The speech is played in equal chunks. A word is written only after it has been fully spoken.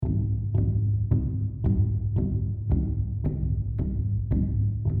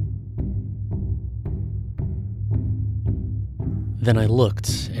Then I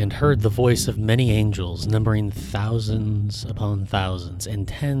looked and heard the voice of many angels, numbering thousands upon thousands, and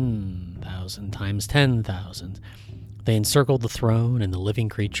 10,000 times 10,000. They encircled the throne and the living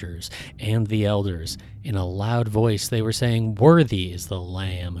creatures and the elders. In a loud voice they were saying, "Worthy is the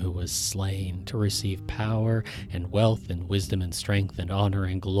Lamb who was slain to receive power and wealth and wisdom and strength and honor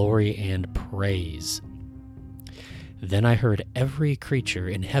and glory and praise." Then I heard every creature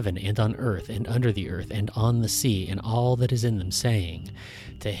in heaven and on earth and under the earth and on the sea and all that is in them saying,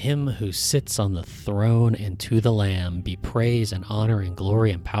 "To him who sits on the throne and to the Lamb be praise and honor and glory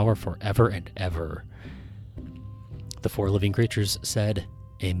and power forever and ever." The four living creatures said,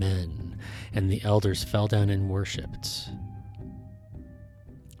 "Amen," and the elders fell down and worshipped.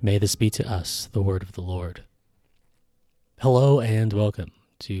 May this be to us the word of the Lord. Hello and welcome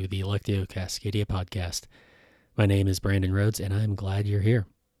to the Lectio Cascadia podcast. My name is Brandon Rhodes, and I'm glad you're here.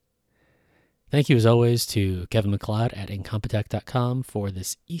 Thank you, as always, to Kevin MacLeod at Incompetech.com for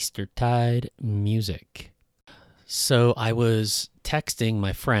this Eastertide music. So I was texting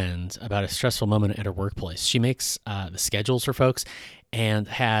my friend about a stressful moment at her workplace. She makes the schedules for folks, and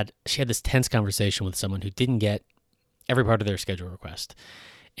she had this tense conversation with someone who didn't get every part of their schedule request.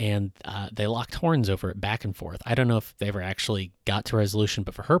 And they locked horns over it back and forth. I don't know if they ever actually got to resolution,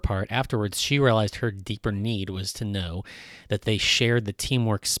 but for her part, afterwards, she realized her deeper need was to know that they shared the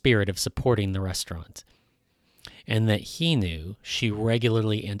teamwork spirit of supporting the restaurant, and that he knew she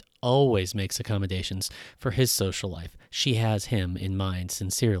regularly and always makes accommodations for his social life. She has him in mind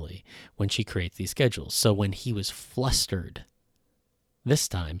sincerely when she creates these schedules. So when he was flustered this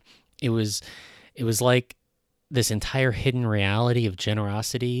time, it was like this entire hidden reality of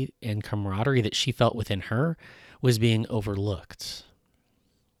generosity and camaraderie that she felt within her was being overlooked.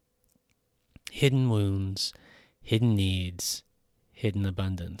 Hidden wounds, hidden needs, hidden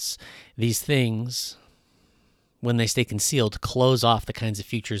abundance. These things, when they stay concealed, close off the kinds of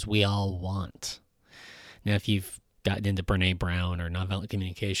futures we all want. Now, if you've gotten into Brené Brown or nonviolent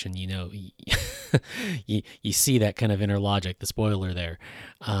communication, you know, you see that kind of inner logic, the spoiler there.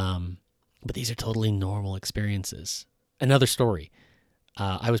 But these are totally normal experiences. Another story.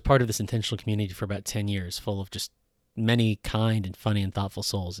 I was part of this intentional community for about 10 years, full of just many kind and funny and thoughtful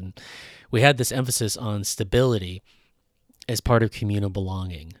souls. And we had this emphasis on stability as part of communal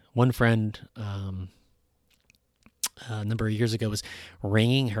belonging. One friend a number of years ago was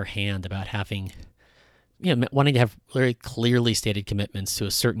wringing her hand about wanting to have very clearly stated commitments to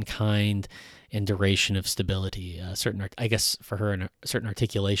a certain kind and duration of stability, I guess for her, a certain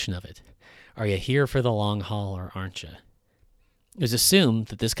articulation of it. Are you here for the long haul or aren't you? It was assumed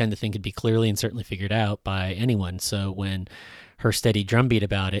that this kind of thing could be clearly and certainly figured out by anyone. So when her steady drumbeat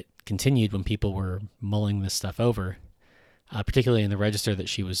about it continued when people were mulling this stuff over, particularly in the register that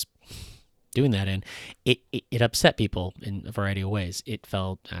she was doing that in, it upset people in a variety of ways. It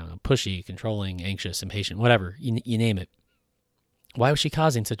felt, pushy, controlling, anxious, impatient, whatever, you name it. Why was she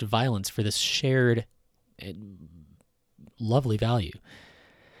causing such violence for this shared lovely value?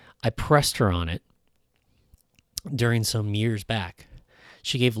 I pressed her on it during some years back.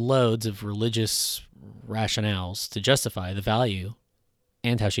 She gave loads of religious rationales to justify the value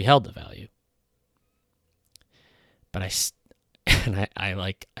and how she held the value. But I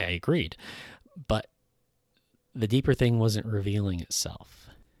agreed. But the deeper thing wasn't revealing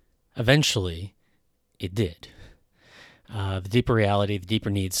itself. Eventually, it did. The deeper reality, the deeper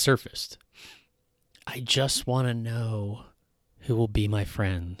needs surfaced. I just want to know who will be my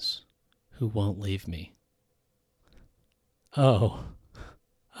friends, who won't leave me. Oh,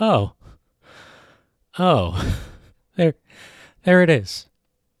 there it is.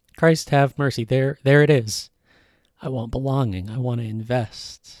 Christ have mercy, there it is. I want belonging, I want to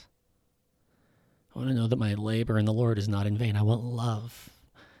invest. I want to know that my labor in the Lord is not in vain. I want love.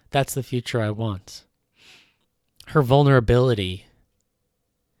 That's the future I want. Her vulnerability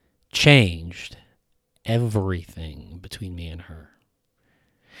changed everything between me and her.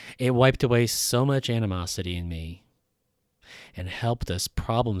 It wiped away so much animosity in me and helped us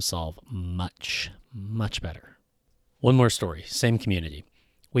problem solve much, much better. One more story, same community.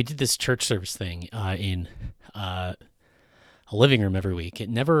 We did this church service thing in a living room every week. It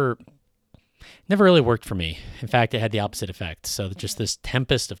never really worked for me. In fact, it had the opposite effect. So just this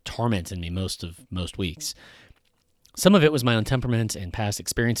tempest of torment in me most weeks. Some of it was my own temperament and past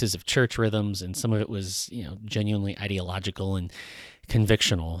experiences of church rhythms, and some of it was, genuinely ideological and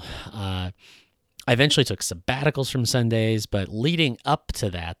convictional. I eventually took sabbaticals from Sundays, but leading up to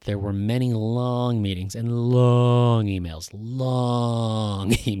that, there were many long meetings and long emails.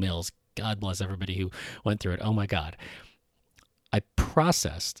 God bless everybody who went through it. Oh my God. I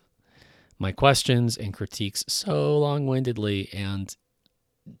processed my questions and critiques so long-windedly, and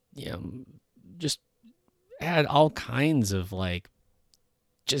just had all kinds of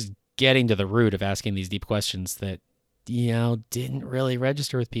just getting to the root of asking these deep questions that didn't really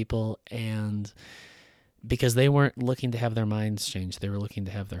register with people, and because they weren't looking to have their minds changed, they were looking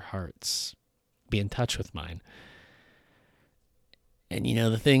to have their hearts be in touch with mine. And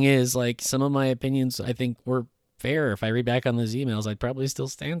the thing is, some of my opinions I think were fair. If I read back on those emails, I'd probably still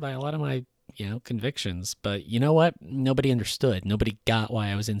stand by a lot of my convictions. But you know what? Nobody understood. Nobody got why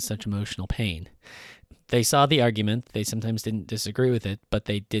I was in such emotional pain. They saw the argument. They sometimes didn't disagree with it, but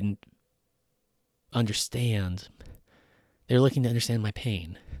they didn't understand. They were looking to understand my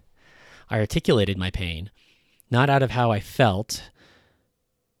pain. I articulated my pain, not out of how I felt,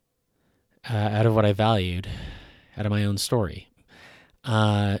 out of what I valued, out of my own story.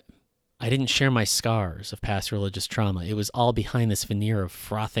 I didn't share my scars of past religious trauma. It was all behind this veneer of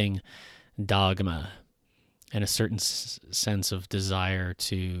frothing dogma and a certain sense of desire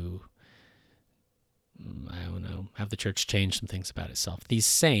to, have the church change some things about itself. These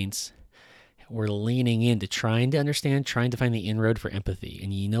saints were leaning into trying to understand, trying to find the inroad for empathy.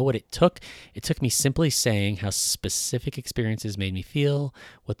 And you know what it took? It took me simply saying how specific experiences made me feel,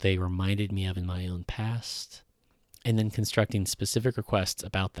 what they reminded me of in my own past, and then constructing specific requests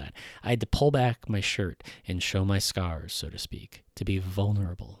about that. I had to pull back my shirt and show my scars, so to speak, to be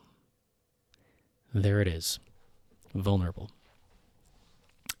vulnerable. There it is, vulnerable.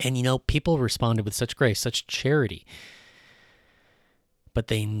 And people responded with such grace, such charity. But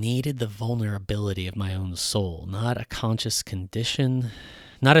they needed the vulnerability of my own soul, not a conscious condition,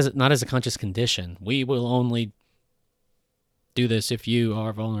 not as a conscious condition. We will only do this if you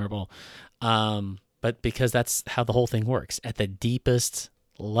are vulnerable. But because that's how the whole thing works. At the deepest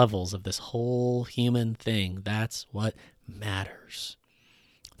levels of this whole human thing, that's what matters.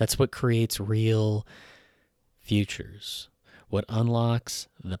 That's what creates real futures. What unlocks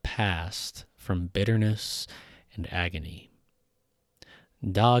the past from bitterness and agony.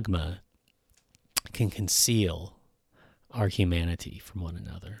 Dogma can conceal our humanity from one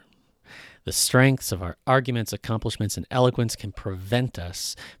another. The strengths of our arguments, accomplishments, and eloquence can prevent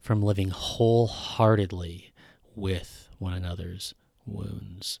us from living wholeheartedly with one another's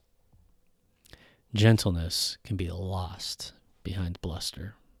wounds. Gentleness can be lost behind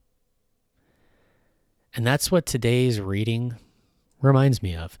bluster. And that's what today's reading reminds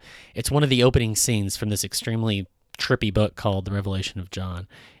me of. It's one of the opening scenes from this extremely trippy book called The Revelation of John.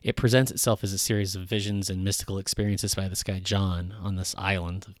 It presents itself as a series of visions and mystical experiences by this guy John on this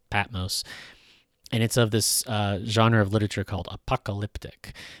island of Patmos. And it's of this genre of literature called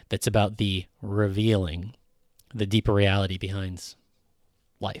apocalyptic, that's about the revealing, the deeper reality behind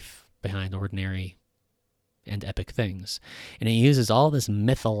life, behind ordinary and epic things. And it uses all this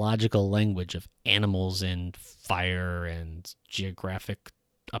mythological language of animals and fire and geographic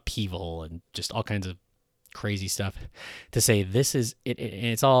upheaval and just all kinds of crazy stuff to say this is it.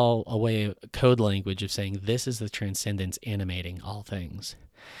 It's all a way of code language of saying this is the transcendence animating all things.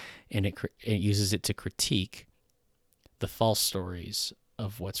 And it uses it to critique the false stories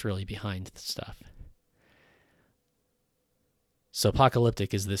of what's really behind the stuff. So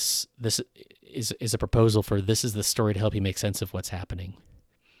apocalyptic is this is a proposal for this is the story to help you make sense of what's happening.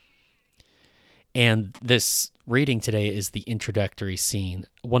 And this reading today is the introductory scene,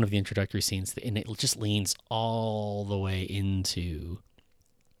 one of the introductory scenes, and it just leans all the way into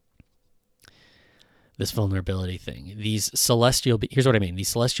this vulnerability thing. These celestial, here's what I mean. These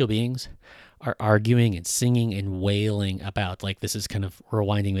celestial beings are arguing and singing and wailing about, this is kind of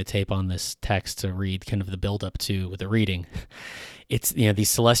rewinding the tape on this text to read kind of the build up to the reading. It's, these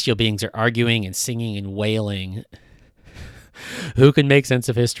celestial beings are arguing and singing and wailing. Who can make sense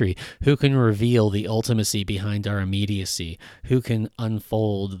of history? Who can reveal the ultimacy behind our immediacy? Who can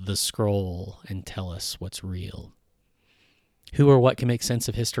unfold the scroll and tell us what's real? Who or what can make sense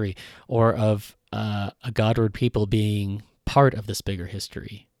of history or of a Godward people being part of this bigger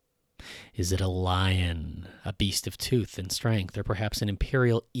history? Is it a lion, a beast of tooth and strength, or perhaps an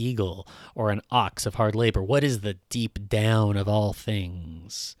imperial eagle or an ox of hard labor? What is the deep down of all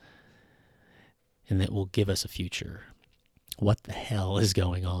things? And that will give us a future. What the hell is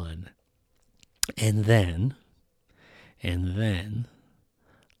going on? And then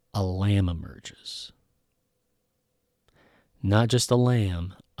a lamb emerges. Not just a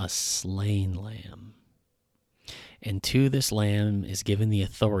lamb, a slain lamb. And to this lamb is given the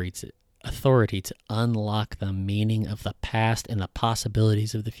authority to unlock the meaning of the past and the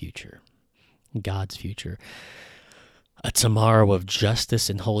possibilities of the future, God's future. A tomorrow of justice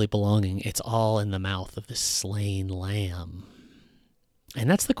and holy belonging. It's all in the mouth of the slain lamb. And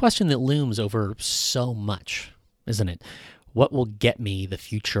that's the question that looms over so much, isn't it? What will get me the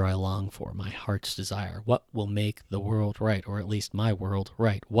future I long for, my heart's desire? What will make the world right, or at least my world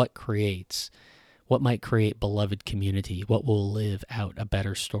right? What might create beloved community? What will live out a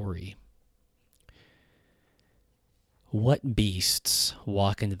better story? What beasts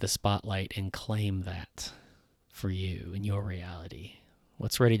walk into the spotlight and claim that for you in your reality?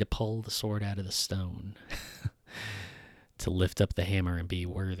 What's ready to pull the sword out of the stone? To lift up the hammer and be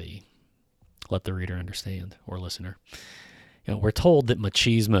worthy? Let the reader understand, or listener. We're told that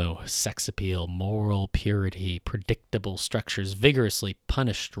machismo, sex appeal, moral purity, predictable structures, vigorously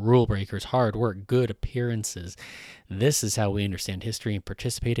punished rule breakers, hard work, good appearances. This is how we understand history and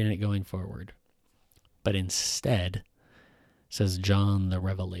participate in it going forward. But instead, says John the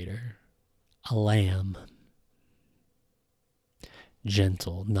Revelator, a lamb.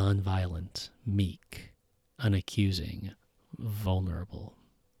 Gentle, nonviolent, meek, unaccusing, vulnerable.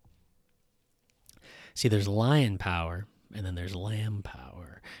 See, there's lion power, and then there's lamb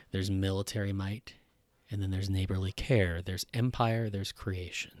power. There's military might, and then there's neighborly care. There's empire, there's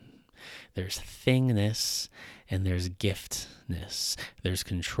creation. There's thingness, and there's giftness. There's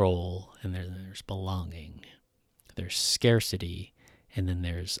control, and there's belonging. There's scarcity, and then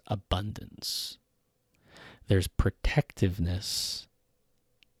there's abundance. There's protectiveness,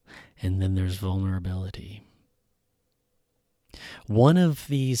 and then there's vulnerability. One of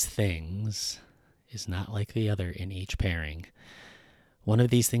these things is not like the other in each pairing. One of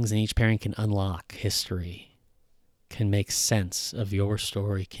these things in each pairing can unlock history, can make sense of your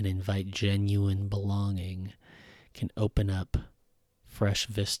story, can invite genuine belonging, can open up fresh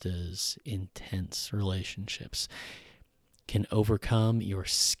vistas, intense relationships, can overcome your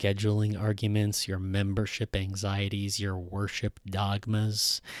scheduling arguments, your membership anxieties, your worship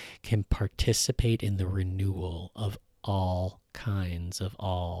dogmas, can participate in the renewal of all kinds of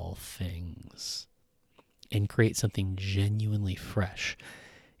all things, and create something genuinely fresh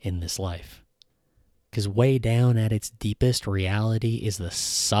in this life. Because way down at its deepest, reality is the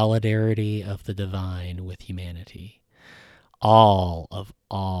solidarity of the divine with humanity. All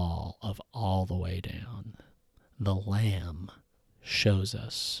the way down. The Lamb shows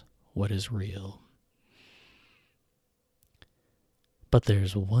us what is real. But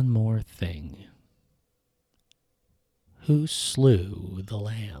there's one more thing. Who slew the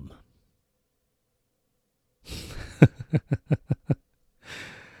Lamb?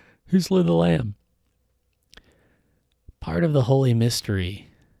 Who slew the Lamb? Part of the holy mystery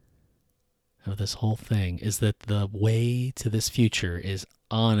of this whole thing is that the way to this future is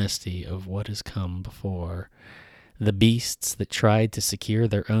honesty of what has come before. The beasts that tried to secure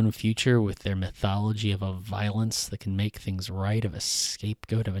their own future with their mythology of a violence that can make things right, of a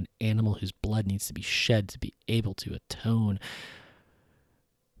scapegoat, of an animal whose blood needs to be shed to be able to atone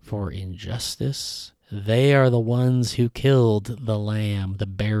for injustice, they are the ones who killed the Lamb, the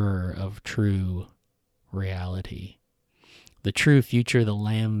bearer of true reality. The true future the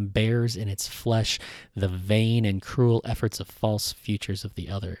Lamb bears in its flesh, the vain and cruel efforts of false futures of the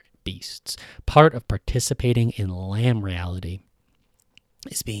other beasts. Part of participating in Lamb reality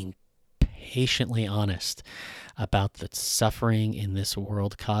is being patiently honest about the suffering in this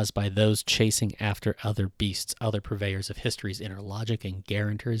world caused by those chasing after other beasts, other purveyors of history's inner logic and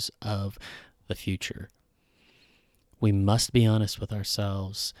guarantors of the future. We must be honest with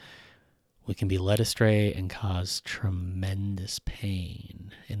ourselves. We can be led astray and cause tremendous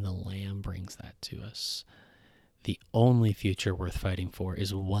pain, and the Lamb brings that to us. The only future worth fighting for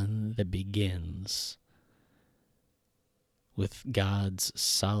is one that begins with God's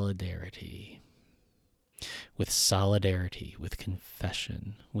solidarity, with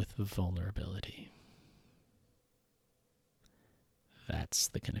confession, with vulnerability. That's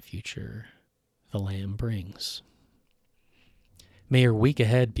the kind of future the Lamb brings. May your week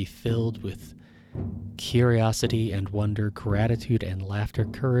ahead be filled with curiosity and wonder, gratitude and laughter,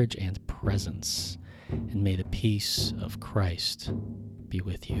 courage and presence. And may the peace of Christ be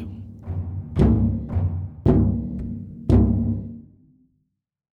with you.